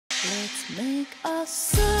Let's make a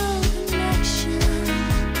soul connection.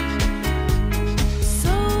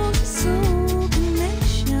 Soul to soul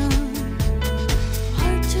connection.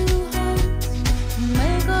 Heart to heart.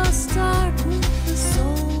 Make us start with the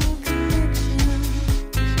soul connection.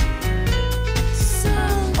 Soul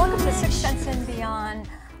Welcome to connection. Sixth Sense and Beyond.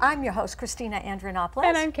 I'm your host, Christina Andrianopoulos.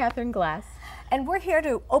 And I'm Katherie Glass. And we're here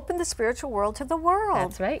to open the spiritual world to the world.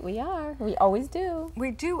 That's right, we are. We always do.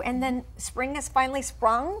 We do, and then spring has finally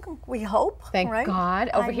sprung, we hope. Thank right? God.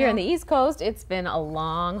 I Over here on know. the East Coast, it's been a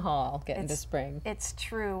long haul getting to spring. It's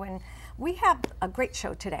true, and we have a great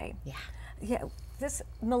show today. Yeah. Yeah, this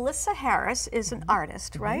Melissa Harris is an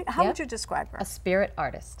artist, right? How Yep. would you describe her? A spirit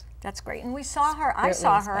artist. That's great, and we saw her, I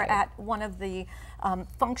saw her inspired. at one of the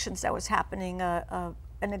functions that was happening,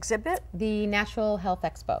 an exhibit. The Natural Health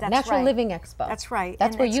Expo. That's Natural right. Living Expo. That's right,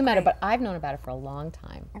 That's and where it's you met her, great. but I've known about it for a long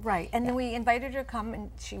time. Right, and then we invited her to come,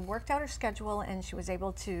 and she worked out her schedule, and she was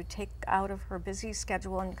able to take out of her busy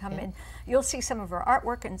schedule and come in. You'll see some of her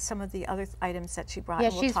artwork and some of the other items that she brought. Yeah,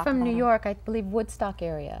 and we'll she's talk from about New them. York, I believe Woodstock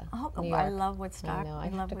area. Oh, New I York. love Woodstock. I know, I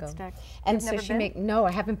have love to go. Woodstock. And You've so never she been? make no,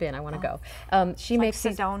 I haven't been. I want to go. She Like makes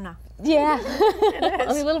these. Sedona. Yeah,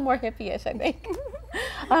 only a little more hippie-ish, I think.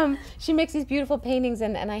 She makes these beautiful paintings,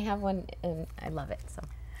 and I have one, and I love it. So,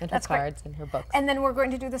 and her That's great. cards and her books. And then we're going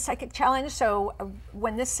to do the psychic challenge. So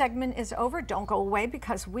when this segment is over, don't go away,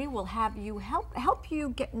 because we will have you help you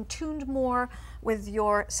get in tuned more with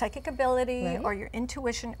your psychic ability Right. or your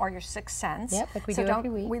intuition or your sixth sense. Yep, like we so do every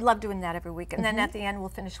week. We love doing that every week. And then at the end, we'll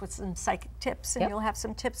finish with some psychic tips, and Yep. you'll have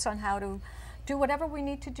some tips on how to do whatever we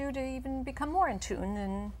need to do to even become more in tune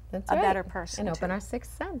and That's a right. better person. And open too. our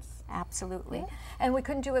sixth sense. Absolutely. And we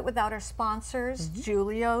couldn't do it without our sponsors,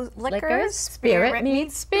 Julio's Liquors, Liquors, Spirit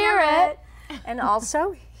Meets Spirit. and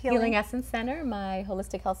also Healing Essence Center, my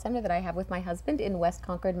holistic health center that I have with my husband in West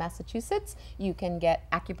Concord, Massachusetts. You can get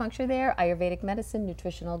acupuncture there, Ayurvedic medicine,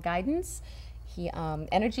 nutritional guidance,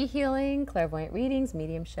 energy healing, clairvoyant readings,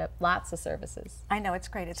 mediumship, lots of services. I know, it's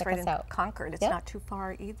great. It's Check right us in out. Concord. It's Yep. not too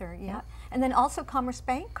far either. Yeah. And then also Commerce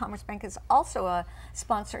Bank. Commerce Bank is also a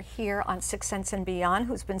sponsor here on Sixth Sense and Beyond,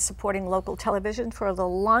 who's been supporting local television for the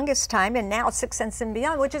longest time, and now Sixth Sense and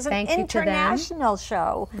Beyond, which is an Thank you to them. international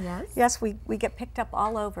show. Yes. Yes, we get picked up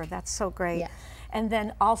all over. That's so great. Yes. And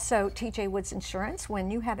then also TJ Woods Insurance.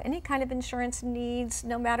 When you have any kind of insurance needs,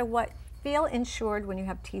 no matter what, feel insured when you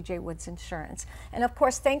have TJ Woods Insurance. And of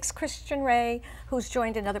course, thanks Christian Ray, who's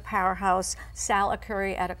joined another powerhouse, Sal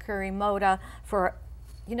Akuri at Akuri Moda, for,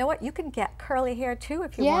 you know what, you can get curly hair too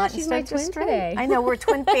if you Yeah, want. she's instead my of just twin straight. today. I know, we're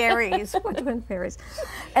twin fairies. We're twin fairies.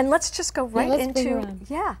 And let's just go right let's bring her into, on.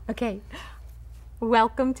 yeah. Okay.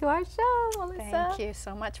 Welcome to our show, Melissa. Thank you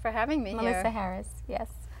so much for having me Melissa here. Harris, yes.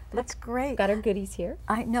 That's great. Got our goodies here.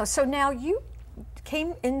 I know. So now you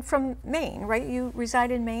came in from Maine, right? You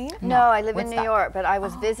reside in Maine? No, I live in Woodstock. New York, but I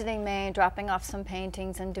was visiting Maine, dropping off some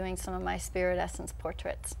paintings and doing some of my spirit essence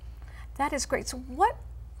portraits. That is great. So what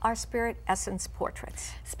are spirit essence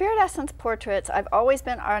portraits? Spirit essence portraits, I've always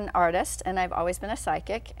been an artist and I've always been a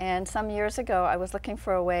psychic, and some years ago I was looking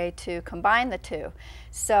for a way to combine the two.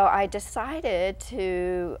 So I decided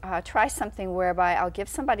to try something whereby I'll give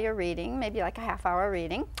somebody a reading, maybe like a half-hour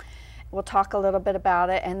reading. We'll talk a little bit about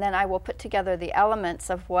it, and then I will put together the elements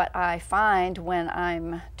of what I find when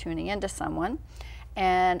I'm tuning into someone,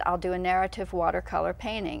 and I'll do a narrative watercolor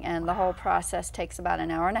painting, and the whole process takes about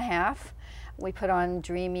an hour and a half. We put on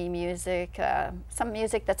dreamy music, some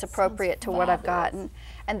music that's appropriate to what I've gotten,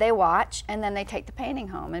 and they watch, and then they take the painting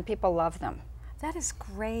home, and people love them. That is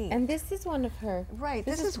great. And this is one of her. Right,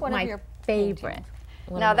 This, this is one of my your favorite. paintings.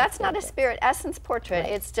 One Now of my that's not a favorites. spirit essence portrait,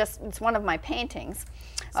 Right. it's one of my paintings,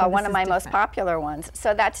 So one this of is my most different. popular ones,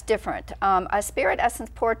 so that's different. A spirit essence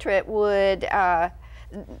portrait would,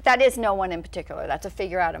 that is no one in particular, that's a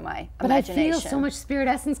figure out of my But I imagination. feel so much spirit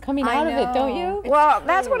essence coming I out of it, don't know. you? Well,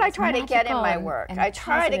 that's what I It's try to get in my magical work. and I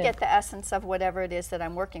try to positive. get the essence of whatever it is that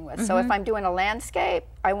I'm working with. So if I'm doing a landscape,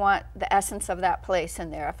 I want the essence of that place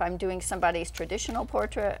in there. If I'm doing somebody's traditional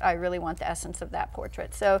portrait, I really want the essence of that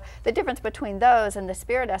portrait. So the difference between those and the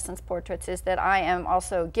spirit essence portraits is that I am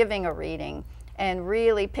also giving a reading and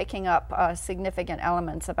really picking up significant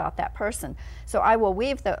elements about that person. So I will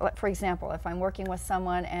weave for example, if I'm working with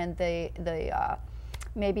someone and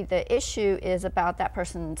maybe the issue is about that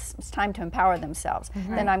person's it's time to empower themselves,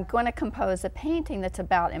 then I'm going to compose a painting that's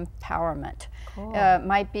about empowerment. Cool.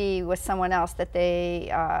 Might be with someone else that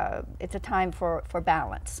it's a time for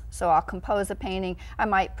balance. So I'll compose a painting. I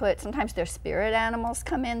might put, sometimes their spirit animals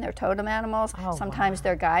come in, their totem animals, Oh, sometimes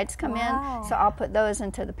their guides come Wow. in, so I'll put those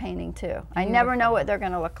into the painting too. I never know what they're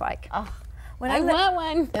going to look like. Oh, When I want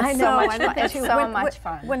one. I It's know. so much I fun. looked at It's you. so much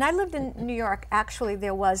fun. When I lived in New York, actually,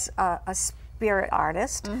 there was a spirit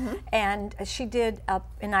artist, and she did,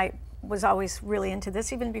 and I was always really into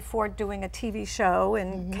this, even before doing a TV show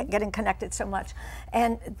and getting connected so much.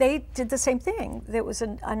 And they did the same thing. There was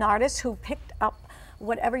an artist who picked up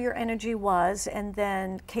whatever your energy was and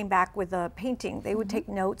then came back with a painting. They would take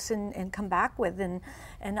notes and come back with,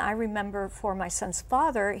 and I remember for my son's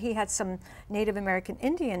father, he had some Native American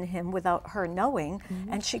Indian in him without her knowing,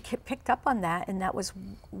 and she picked up on that, and that was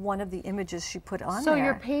one of the images she put on So there.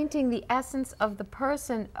 you're painting the essence of the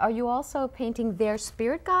person. Are you also painting their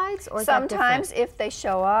spirit guides, or is that different? Sometimes if they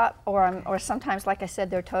show up, or sometimes, like I said,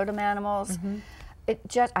 they're totem animals. It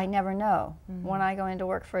just, I never know. When I go into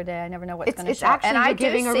work for a day, I never know what's going to show up. It's actually And I you're do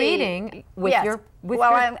giving a see- reading with yes. your with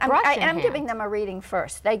well, your brush I in am hand. giving them a reading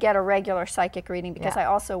first. They get a regular psychic reading because I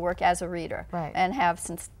also work as a reader and have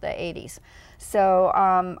since the 80s. So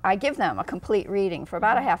I give them a complete reading for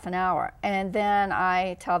about a half an hour, and then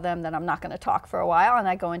I tell them that I'm not going to talk for a while, and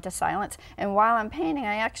I go into silence. And while I'm painting,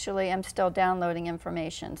 I actually am still downloading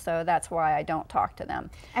information, so that's why I don't talk to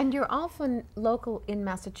them. And you're often local in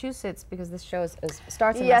Massachusetts because this show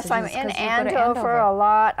starts in Yes, I'm Massachusetts. in 'cause you go to Andover a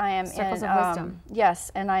lot. I am Circles in of Wisdom.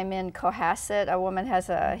 yes, and I'm in Cohasset. A woman has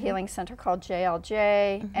a healing center called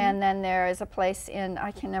JLJ, and then there is a place in,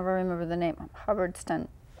 I can never remember the name, Hubbardston,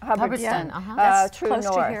 That's True close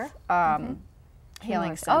to North. here.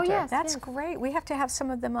 Healing Center. Oh, yes. That's great. We have to have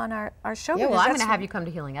some of them on our show. Yeah, well, because I'm going that's- to have you come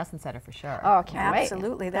to Healing Essence Center for sure. Oh, I can't wait.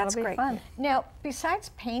 Absolutely, that's That'll be great. fun. Now, besides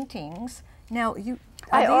paintings, now you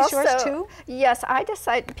I are these yours also- too? Yes, I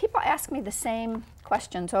decide. People ask me the same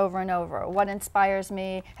questions over and over. What inspires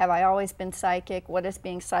me? Have I always been psychic? What does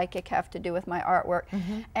being psychic have to do with my artwork?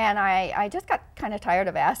 And I just got kind of tired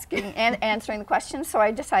of asking and answering the questions, so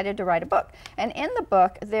I decided to write a book. And in the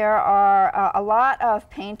book, there are a lot of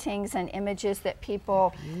paintings and images that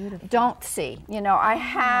people don't see. You know, I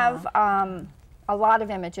have a lot of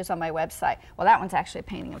images on my website. Well, that one's actually a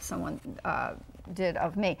painting of someone did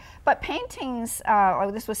of me. But paintings,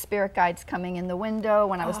 this was spirit guides coming in the window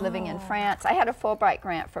when I was living in France. I had a Fulbright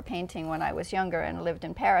grant for painting when I was younger and lived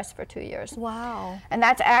in Paris for 2 years. Wow. And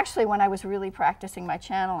that's actually when I was really practicing my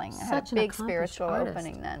channeling. I had Such a an big accomplished spiritual artist.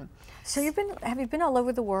 opening then. So have you been all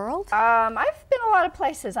over the world? I've been a lot of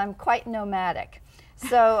places. I'm quite nomadic.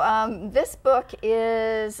 So this book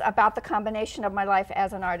is about the combination of my life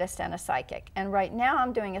as an artist and a psychic. And right now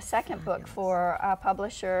I'm doing a second book for a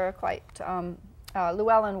publisher, quite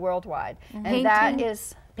Llewellyn Worldwide. And that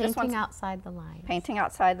is this Painting one's Outside the Lines. Painting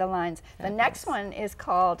Outside the Lines. The next one is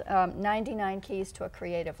called 99 Keys to a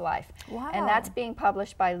Creative Life. Wow. And that's being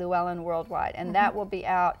published by Llewellyn Worldwide. And that will be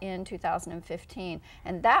out in 2015.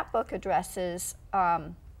 And that book addresses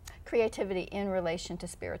creativity in relation to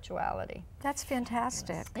spirituality. That's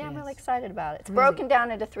fantastic. Yeah, I'm really excited about it. It's broken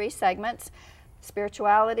down into 3 segments: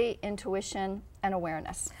 spirituality, intuition, and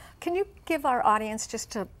awareness. Can you give our audience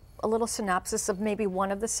just a little synopsis of maybe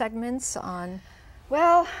one of the segments on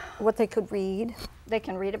Well, what they could read? they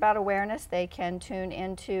can read about awareness. They can tune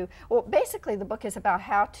into, well, basically the book is about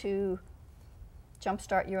how to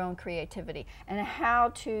jumpstart your own creativity and how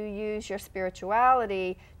to use your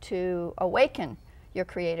spirituality to awaken your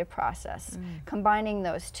creative process, combining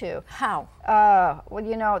those two. How? Well,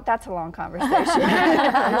 you know, that's a long conversation.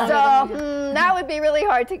 So that would be really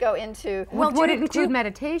hard to go into. Well, would it include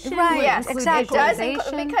meditation? Right, Would it Yes, include exactly. it does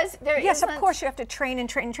visualization? because there Yes, of isn't- course you have to train and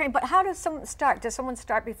train and train, but how does someone start? Does someone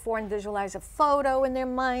start before and visualize a photo in their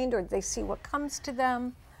mind, or do they see what comes to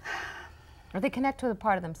them? Or they connect to a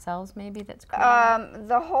part of themselves, maybe, that's creative?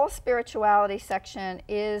 The whole spirituality section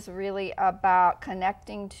is really about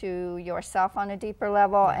connecting to yourself on a deeper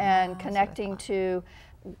level and connecting to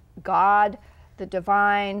God, the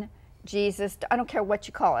divine, Jesus, I don't care what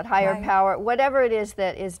you call it, higher Right. power, whatever it is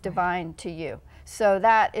that is divine to you. So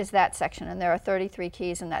that is that section, and there are 33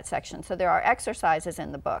 keys in that section. So there are exercises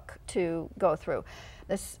in the book to go through.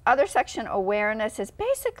 This other section, awareness, is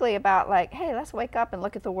basically about like, hey, let's wake up and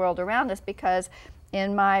look at the world around us, because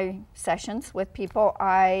in my sessions with people,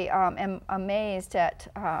 I am amazed at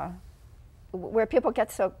where people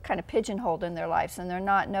get so kind of pigeonholed in their lives and they're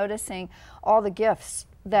not noticing all the gifts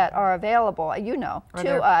that are available, you know, Or to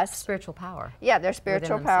their us. spiritual power. Yeah, their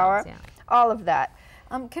spiritual within power, themselves, all of that.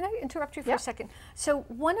 Can I interrupt you for Yeah. a second? So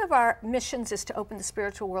one of our missions is to open the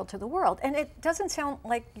spiritual world to the world, and it doesn't sound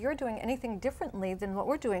like you're doing anything differently than what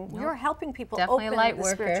we're doing. You're helping people Definitely a open light the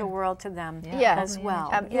worker. spiritual world to them Yeah. as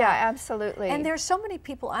well. Yeah, absolutely. And there's so many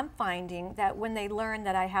people I'm finding that when they learn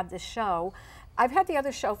that I have this show, I've had the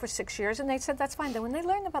other show for 6 years, and they said that's fine. Then when they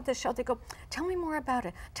learn about this show, they go, tell me more about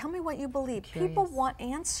it. Tell me what you believe. People want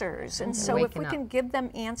answers, and so if we can give them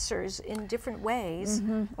answers in different ways.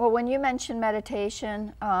 Well, when you mention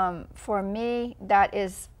meditation, for me, that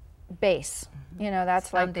is base. You know,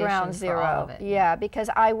 that's like ground zero. Yeah, because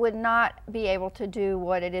I would not be able to do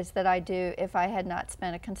what it is that I do if I had not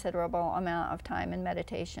spent a considerable amount of time in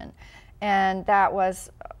meditation. And that was,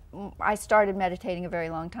 I started meditating a very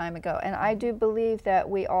long time ago. And I do believe that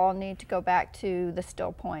we all need to go back to the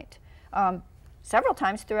still point. Several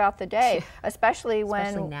times throughout the day, especially when...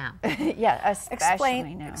 Especially now. Yeah,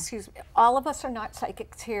 especially now. Excuse me, all of us are not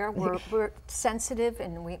psychics here. We're sensitive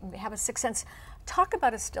and we have a sixth sense. Talk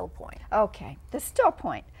about a still point. Okay, the still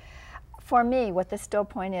point. For me, what the still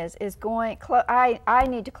point is going, I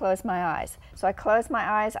need to close my eyes. So I close my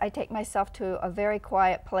eyes, I take myself to a very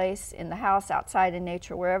quiet place in the house, outside in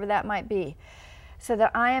nature, wherever that might be, so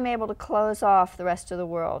that I am able to close off the rest of the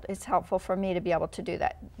world. It's helpful for me to be able to do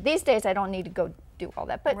that. These days I don't need to go do all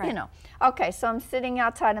that, but you know. Okay, so I'm sitting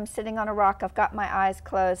outside, I'm sitting on a rock, I've got my eyes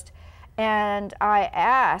closed, and I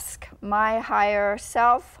ask my higher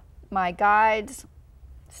self, my guides,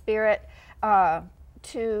 spirit,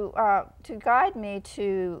 to guide me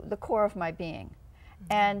to the core of my being,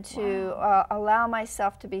 and to allow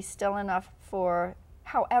myself to be still enough for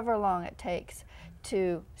however long it takes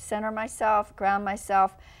to center myself, ground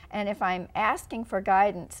myself, and if I'm asking for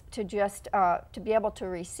guidance, to just to be able to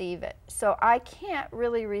receive it. So I can't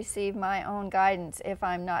really receive my own guidance if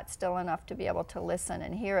I'm not still enough to be able to listen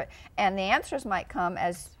and hear it. And the answers might come,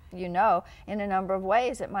 as you know, in a number of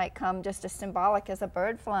ways. It might come just as symbolic as a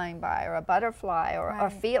bird flying by, or a butterfly, or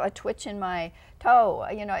feel a twitch in my toe.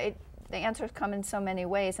 You know, the answers come in so many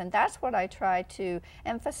ways, and that's what I try to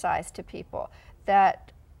emphasize to people,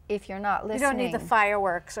 that if you're not listening... You don't need the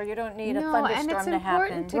fireworks, or you don't need a thunderstorm to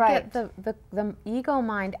happen. And it's important to get the ego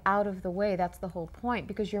mind out of the way. That's the whole point,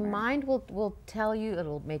 because your mind will tell you,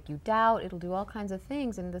 it'll make you doubt, it'll do all kinds of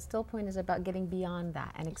things, and the still point is about getting beyond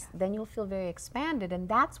that, and then you'll feel very expanded, and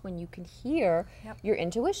that's when you can hear your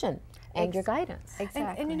intuition and your guidance.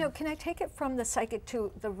 And you know, can I take it from the psychic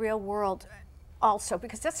to the real world also,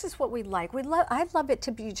 because this is what we like. I love it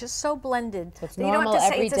to be just so blended so it's that you don't have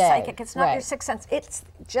to say it's a psychic. It's not your sixth sense. It's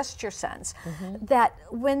just your sense. That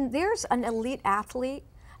when there's an elite athlete,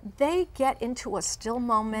 they get into a still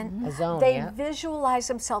moment. A zone, they visualize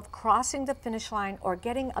themselves crossing the finish line or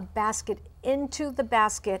getting a basket into the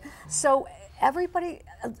basket. So everybody,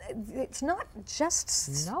 it's not just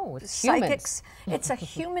psychics. It's a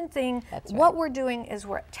human thing. What we're doing is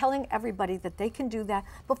we're telling everybody that they can do that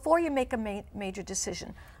before you make a major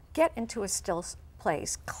decision. Get into a still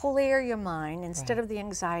place, clear your mind instead of the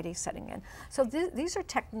anxiety setting in. So these are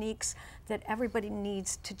techniques that everybody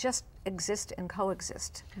needs to just exist and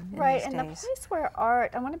coexist. Right, and the place where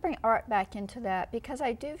art, I want to bring art back into that, because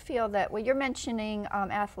I do feel that, well, you're mentioning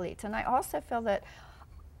athletes, and I also feel that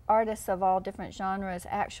artists of all different genres,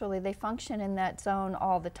 actually, they function in that zone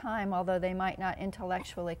all the time, although they might not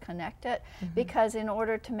intellectually connect it, because in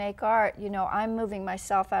order to make art, you know, I'm moving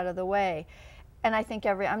myself out of the way. And I think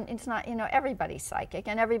it's not, you know, everybody's psychic,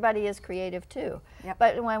 and everybody is creative too.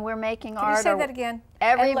 But when we're making art, you say that again?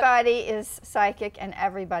 Everybody is psychic and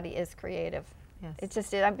everybody is creative. It's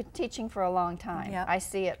just, I've been teaching for a long time. I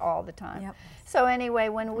see it all the time. So anyway,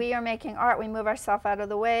 when we are making art, we move ourselves out of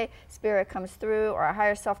the way, spirit comes through, or our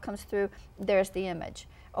higher self comes through, there's the image.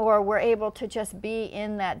 Or we're able to just be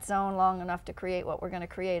in that zone long enough to create what we're going to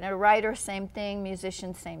create. And a writer, same thing,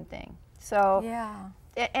 musician, same thing. So,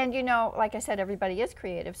 and you know, like I said, everybody is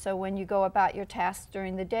creative. So when you go about your tasks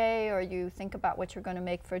during the day, or you think about what you're going to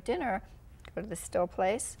make for dinner, go to the still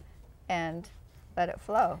place and let it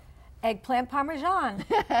flow. Eggplant Parmesan.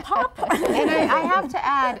 Pop. And I have to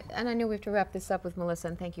add, and I know we have to wrap this up with Melissa,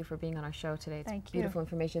 and thank you for being on our show today. It's beautiful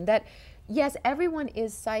information. That, yes, everyone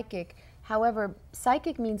is psychic. However,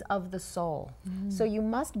 psychic means of the soul. So you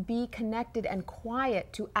must be connected and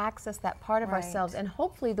quiet to access that part of ourselves. And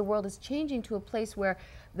hopefully the world is changing to a place where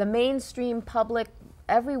the mainstream public,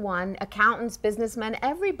 everyone, accountants, businessmen,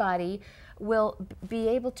 everybody will be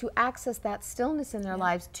able to access that stillness in their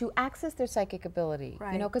lives, to access their psychic ability.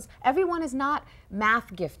 You know, because everyone is not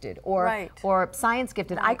math gifted or science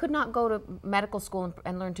gifted. I could not go to medical school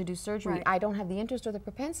and learn to do surgery. I don't have the interest or the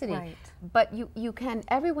propensity. But you can,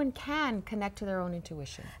 everyone can connect to their own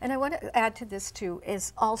intuition. And I want to add to this too,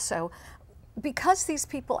 is also, because these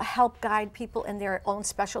people help guide people in their own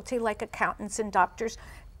specialty, like accountants and doctors,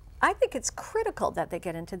 I think it's critical that they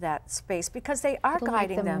get into that space because they are It'll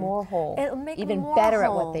guiding make them more whole. It'll make them even more better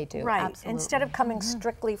whole. at what they do. Right. Absolutely. Instead of coming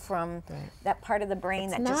strictly from that part of the brain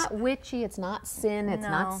It's that not just witchy, it's not sin, it's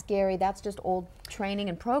not No. scary. That's just old training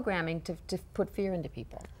and programming to put fear into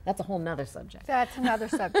people. That's a whole nother subject. That's another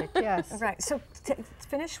subject, yes. right. So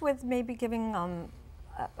finish with maybe giving an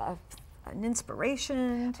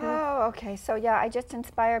inspiration to Oh, okay. So yeah, I just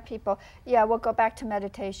inspire people. Yeah, we'll go back to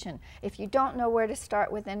meditation. If you don't know where to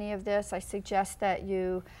start with any of this, I suggest that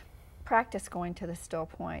you practice going to the still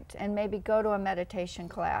point and maybe go to a meditation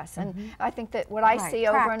class. And I think that what I Right, see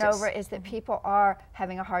over and practice. over is that people are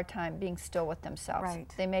having a hard time being still with themselves.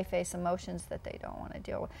 Right. They may face emotions that they don't want to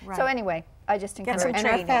deal with. Right. So anyway, I just some encourage And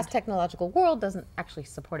our training. fast technological world doesn't actually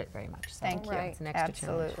support it very much. So Thank you. It's an extra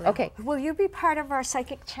challenge. Absolutely. Okay. Will you be part of our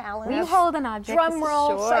psychic challenge? Will you hold an object? Drum This is roll,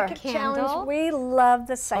 Sure. psychic Candle. challenge. We love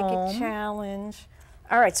the psychic Om. challenge.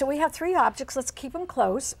 All right, so we have 3 objects. Let's keep them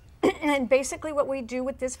close. And basically what we do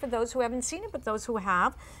with this, for those who haven't seen it, but those who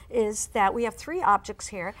have, is that we have 3 objects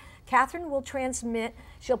here. Catherine will transmit,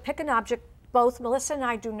 she'll pick an object. Both Melissa and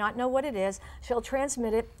I do not know what it is. She'll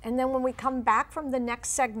transmit it, and then when we come back from the next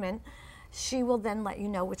segment, she will then let you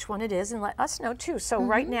know which one it is and let us know too. So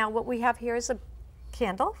right now what we have here is a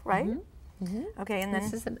candle, right? Okay, and then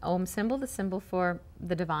This is an Om symbol, the symbol for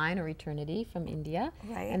the divine or eternity from India.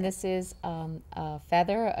 Right. And this is a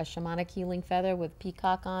feather, a shamanic healing feather with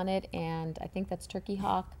peacock on it, and I think that's turkey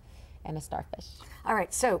hawk and a starfish. all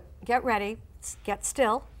right, so get ready, get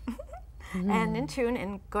still, and in tune,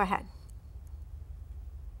 and go ahead.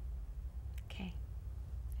 Okay.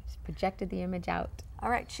 I just projected the image out All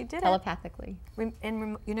right, she did telepathically. it.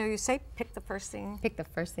 And you know, you say pick the first thing Pick the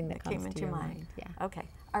first thing that that comes came to into your mind. mind. Yeah. Okay.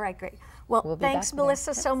 All right, great. Well, We'll be thanks, back there.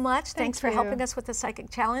 Melissa, so much. Thanks for you. helping us with the Psychic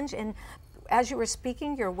Challenge. And as you were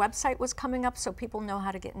speaking, your website was coming up so people know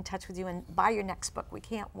how to get in touch with you and buy your next book. We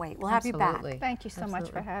can't wait. We'll have you Absolutely. back. Thank you so much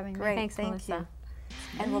for Absolutely. having me. Great. Thanks, Thank Melissa.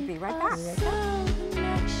 you. And we'll be right back.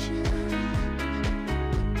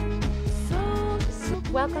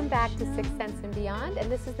 Welcome back to Sixth Sense and Beyond,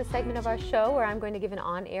 and this is the segment of our show where I'm going to give an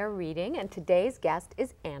on-air reading, and today's guest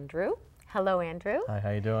is Andrew. Hello, Andrew. Hi, how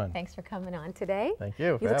you doing? Thanks for coming on today. Thank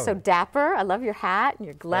you for You look so having me. dapper. I love your hat and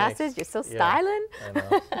your glasses. Thanks. You're so Yeah, styling. I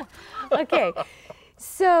know. Okay,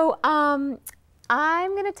 so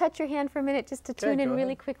I'm going to touch your hand for a minute just to tune in go really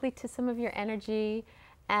ahead. quickly to some of your energy,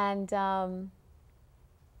 and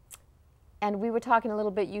we were talking a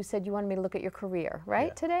little bit. You said you wanted me to look at your career, right,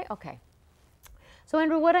 Yeah. today? Okay. So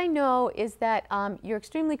Andrew, what I know is that you're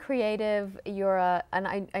extremely creative. You're and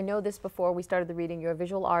I know this before we started the reading. You're a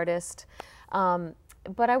visual artist,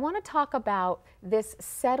 but I want to talk about this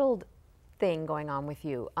settled thing going on with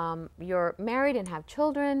you. You're married and have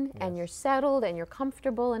children, and you're settled and you're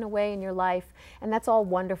comfortable in a way in your life, and that's all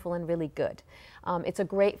wonderful and really good. It's a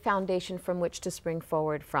great foundation from which to spring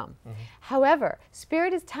forward from. However,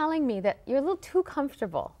 Spirit is telling me that you're a little too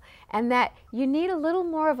comfortable and that you need a little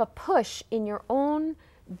more of a push in your own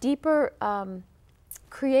deeper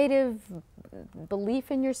creative belief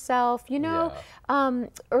in yourself. You know,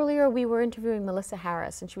 earlier we were interviewing Melissa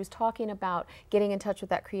Harris, and she was talking about getting in touch with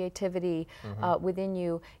that creativity within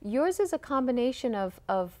you. Yours is a combination of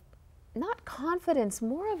not confidence,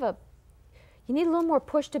 more of a, you need a little more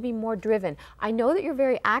push to be more driven. I know that you're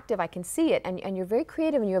very active, I can see it, and you're very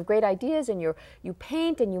creative, and you have great ideas, and you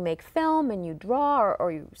paint, and you make film, and you draw,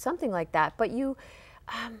 or you, something like that, but you,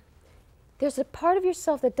 there's a part of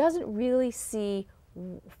yourself that doesn't really see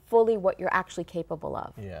fully what you're actually capable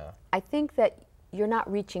of. Yeah. I think that you're not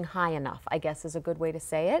reaching high enough, I guess is a good way to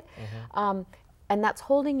say it. And that's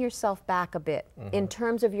holding yourself back a bit in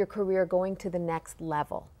terms of your career going to the next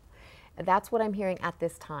level. That's what I'm hearing at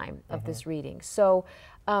this time of this reading. So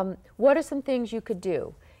what are some things you could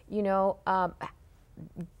do? You know,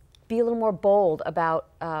 be a little more bold about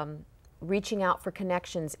reaching out for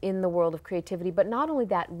connections in the world of creativity, but not only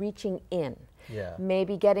that, reaching in. Yeah.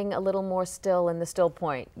 Maybe getting a little more still in the still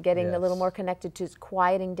point, getting a little Yes. more connected to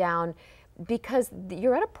quieting down, because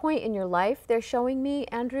you're at a point in your life, they're showing me,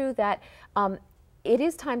 Andrew, that it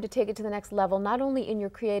is time to take it to the next level, not only in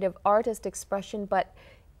your creative artist expression, but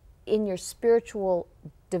in your spiritual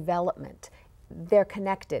development. They're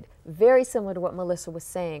connected, very similar to what Melissa was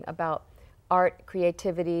saying about art,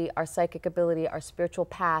 creativity, our psychic ability, our spiritual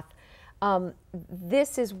path.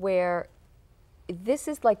 This is where, this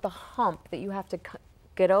is like the hump that you have to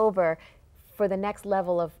get over for the next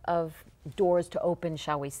level of doors to open,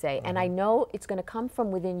 shall we say. And I know it's going to come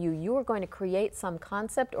from within you. You are going to create some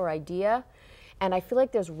concept or idea, and I feel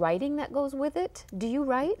like there's writing that goes with it. Do you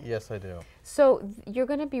write? Yes, I do. So you're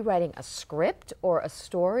going to be writing a script or a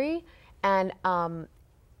story, and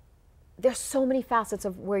there's so many facets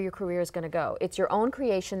of where your career is going to go. It's your own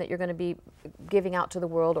creation that you're going to be giving out to the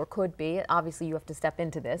world, or could be. Obviously, you have to step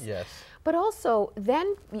into this. Yes. But also,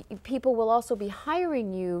 then people will also be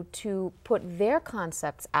hiring you to put their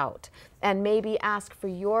concepts out and maybe ask for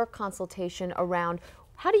your consultation around,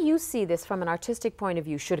 how do you see this from an artistic point of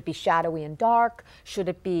view? Should it be shadowy and dark? Should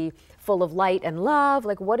it be full of light and love?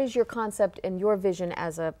 Like, what is your concept and your vision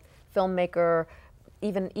as a filmmaker,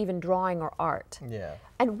 even drawing or art? Yeah.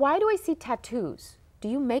 And why do I see tattoos? Do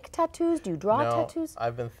you make tattoos? Do you draw tattoos?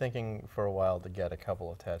 I've been thinking for a while to get a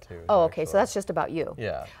couple of tattoos. Oh, okay, so actually. that's just about you.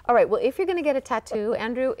 Yeah. All right, well, if you're going to get a tattoo,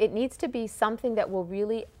 Andrew, it needs to be something that will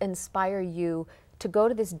really inspire you to go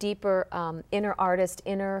to this deeper inner artist,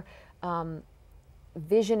 inner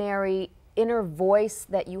visionary, inner voice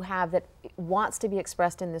that you have that wants to be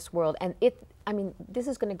expressed in this world. And I mean, this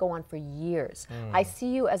is going to go on for years. I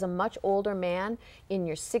see you as a much older man in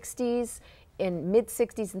your 60s, in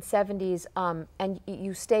mid-60s and 70s, and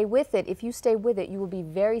you stay with it. If you stay with it, you will be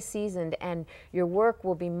very seasoned, and your work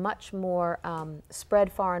will be much more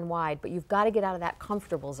spread far and wide. But you've got to get out of that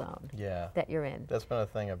comfortable zone that you're in. That's been a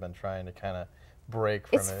thing I've been trying to kind of break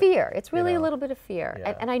from. It's fear. It's really you know. a little bit of fear.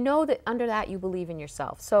 Yeah. And I know that under that you believe in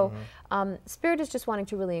yourself. So Spirit is just wanting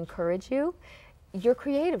to really encourage you. You're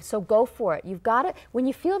creative, so go for it. You've got it. When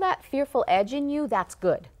you feel that fearful edge in you, that's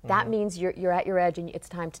good. That means you're at your edge, and it's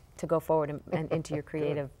time to go forward and into your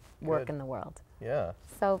creative work in the world. Yeah.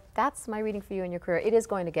 So that's my reading for you in your career. It is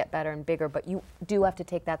going to get better and bigger, but you do have to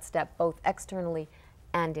take that step both externally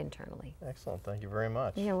and internally. Excellent. Thank you very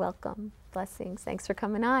much. You're welcome. Blessings. Thanks for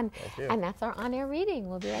coming on. Thank you. And that's our on-air reading.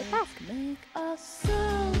 We'll be right back. Make a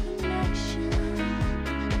soul connection.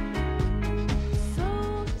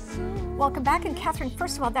 Soul to soul. Welcome back. And Catherine,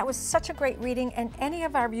 first of all, that was such a great reading, and any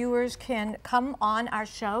of our viewers can come on our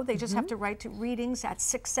show. They just have to write to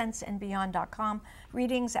readings@sixsenseandbeyond.com,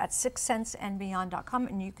 readings@sixsenseandbeyond.com,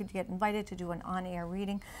 and you could get invited to do an on-air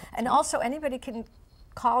reading. And also, anybody can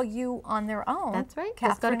call you on their own. That's right.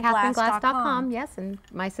 Just go to katherienglass.com, yes, and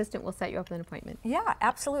my assistant will set you up with an appointment. Yeah,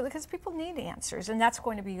 absolutely, because people need answers, and that's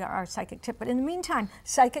going to be our psychic tip. But in the meantime,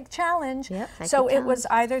 psychic challenge. Yep, psychic so it was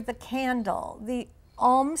challenge. either the candle, the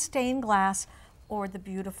stained glass, or the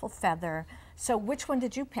beautiful feather. So which one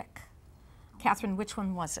did you pick? Catherine, which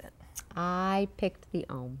one was it? I picked the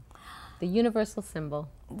the universal symbol.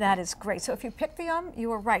 That is great. So if you picked the you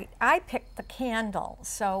were right. I picked the candle.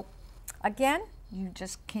 So again, you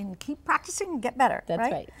just can keep practicing and get better. That's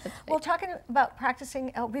right. right. That's right. Well, talking about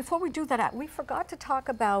practicing, before we do that, we forgot to talk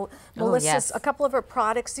about Oh, Melissa's, yes. a couple of her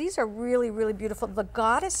products. These are really, really beautiful. The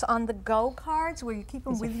Goddess on the Go cards, where you keep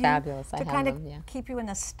them These are with you fabulous. I to have kind of them, yeah. keep you in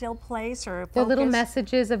a still place or They're little focus.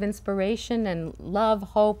 messages of inspiration and love,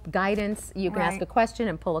 hope, guidance. You can ask Right. a question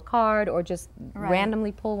and pull a card, or just Right.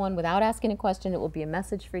 randomly pull one without asking a question. It will be a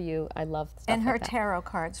message for you. I love stuff And her like that. tarot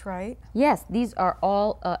cards, right? Yes, these are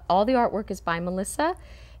all the artwork is by Melissa,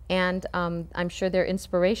 and I'm sure they're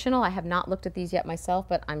inspirational. I have not looked at these yet myself,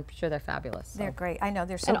 but I'm sure they're fabulous. So. They're great. I know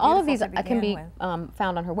they're so and all of these beautiful to can be begin with.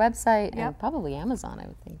 found on her website Yep. and probably Amazon, I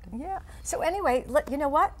would think. Yeah. So anyway, you know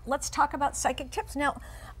what? Let's talk about psychic tips. Now,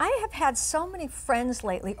 I have had so many friends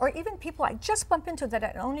lately, or even people I just bump into that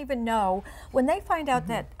I don't even know, when they find out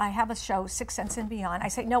that I have a show, Sixth Sense and Beyond, I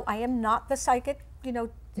say, no, I am not the psychic, you know,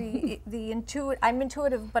 the I'm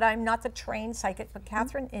intuitive, but I'm not the trained psychic, but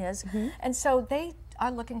Catherine is. And so they are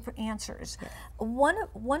looking for answers. One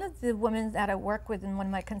of the women that I work with in one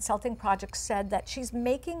of my consulting projects said that she's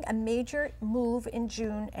making a major move in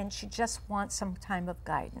June, and she just wants some time of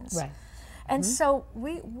guidance. Right. And so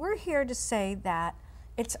we're here to say that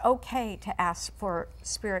it's okay to ask for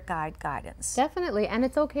spirit guide guidance. Definitely, and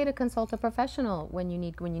it's okay to consult a professional when you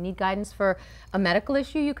need guidance for a medical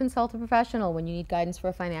issue. You consult a professional. When you need guidance for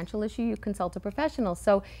a financial issue, you consult a professional.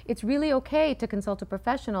 So it's really okay to consult a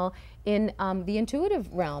professional in the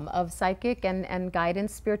intuitive realm of psychic and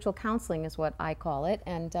guidance. Spiritual counseling is what I call it,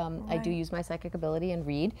 and I do use my psychic ability and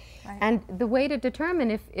read. And the way to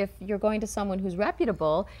determine if you're going to someone who's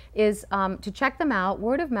reputable is to check them out,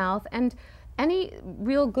 word of mouth, and any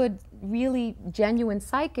real good, really genuine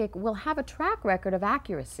psychic will have a track record of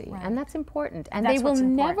accuracy, and that's important. And That's they will what's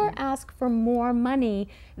never important. ask for more money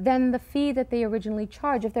than the fee that they originally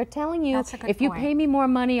charge. If they're telling you, That's a good if you point. pay me more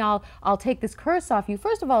money, I'll take this curse off you.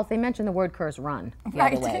 First of all, if they mention the word curse, run the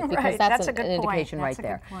Right, other way, because right. that's That's a an good point. indication That's right a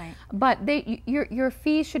there. good point. But your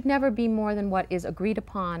fee should never be more than what is agreed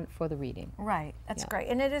upon for the reading. Right, that's Yeah. great.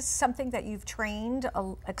 And it is something that you've trained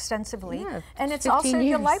extensively. Yeah, And it's 15 also your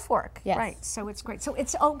years. life work. Yes. Right, So it's great. So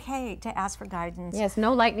it's okay to ask for guidance. Yes,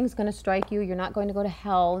 no lightning's going to strike you. You're not going to go to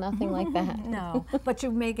hell. Nothing like that. No, but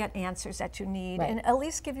you may get answers that you need, Right. and at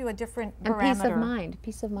least give you a different And parameter.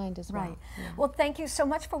 peace of mind as well. Right. Well, thank you so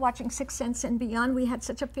much for watching Sixth Sense and Beyond. We had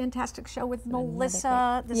such a fantastic show with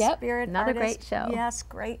Melissa, the Yep, spirit another artist. great show. Yes,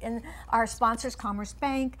 great. And our sponsors, Commerce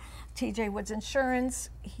Bank, TJ Woods Insurance,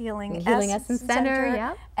 Healing Essence Center,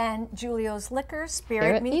 yep. and Julio's Liquor,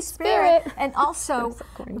 Spirit Meets Spirit. And also, So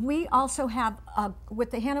corny. we also have,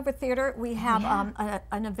 with the Hanover Theater, we have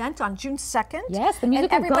an event on June 2nd. Yes, the and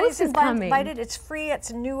musical everybody's Ghost is coming. invited. It's free.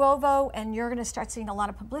 It's Nuovo, and you're going to start seeing a lot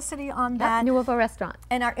of publicity on that. Nuovo Restaurant.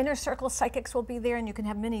 And our Inner Circle psychics will be there, and you can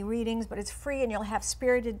have mini readings, but it's free, and you'll have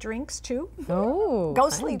spirited drinks too. Oh,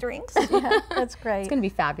 Ghostly fun. drinks. Yeah, that's great. It's going to be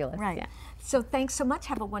fabulous. Right. Yeah. So thanks so much.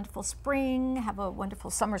 Have a wonderful spring. Have a wonderful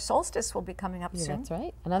summer solstice will be coming up Yeah, soon. that's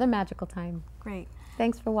right. Another magical time. Great.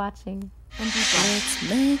 Thanks for watching. And be blessed. Let's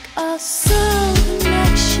make a soul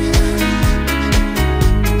connection,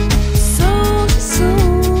 soul to soul.